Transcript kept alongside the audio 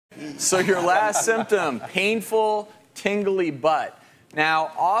So your last symptom, painful, tingly butt.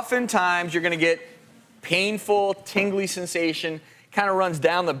 Now, oftentimes you're going to get painful, tingly sensation, kind of runs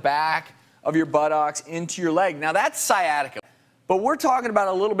down the back of your buttocks into your leg. Now, that's sciatica. But we're talking about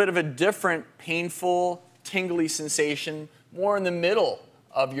a little bit of a different painful, tingly sensation, more in the middle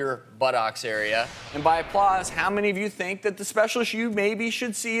of your buttocks area. And by applause, how many of you think that the specialist you maybe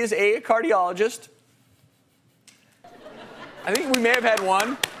should see is A, a cardiologist? I think we may have had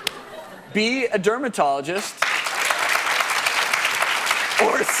one. B, a dermatologist.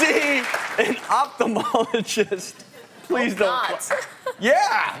 Or C, an ophthalmologist. Please don't.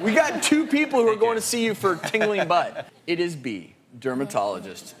 Yeah, we got 2 people who are going to see you for tingling butt. It is B,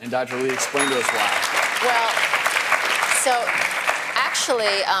 dermatologist. And Dr. Lee, explain to us why. Well, so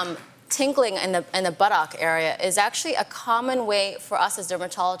actually, tingling in the buttock area is actually a common way for us as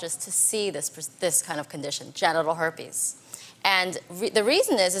dermatologists to see this kind of condition, genital herpes. And the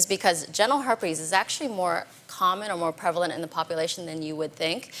reason is because genital herpes is actually more common or more prevalent in the population than you would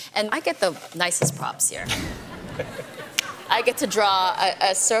think. And I get the nicest props here. I get to draw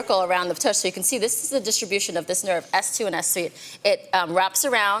a circle around the tush, so you can see this is the distribution of this nerve, S2 and S3. It wraps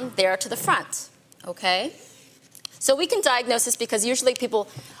around there to the front, okay? So we can diagnose this because usually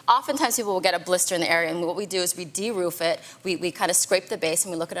oftentimes people will get a blister in the area, and what we do is we de-roof it, we kind of scrape the base,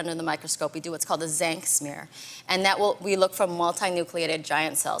 and we look at it under the microscope. We do what's called a Zank smear, and we look for multinucleated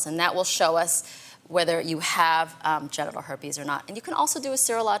giant cells, and that will show us whether you have genital herpes or not. And you can also do a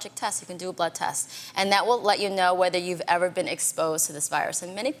serologic test. You can do a blood test, and that will let you know whether you've ever been exposed to this virus.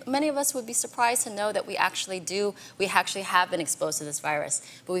 And many of us would be surprised to know that we actually have been exposed to this virus,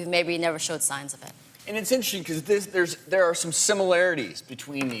 but we've maybe never showed signs of it. And it's interesting because there are some similarities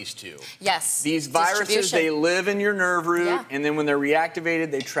between these two. Yes. These viruses, they live in your nerve root, yeah. And then when they're reactivated,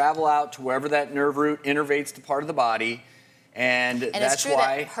 they travel out to wherever that nerve root innervates the part of the body. And that's it's true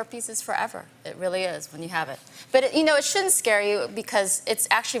why that herpes is forever. It really is when you have it. But it shouldn't scare you because it's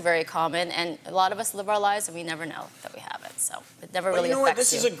actually very common, and a lot of us live our lives and we never know that we have it. So it never really affects you. You know what?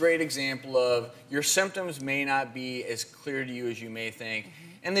 This is a great example of your symptoms may not be as clear to you as you may think. Mm-hmm.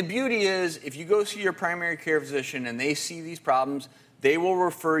 And the beauty is, if you go see your primary care physician and they see these problems, they will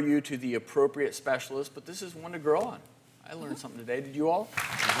refer you to the appropriate specialist. But this is one to grow on. I learned something today. Did you all?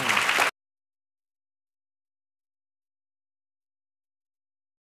 Mm-hmm.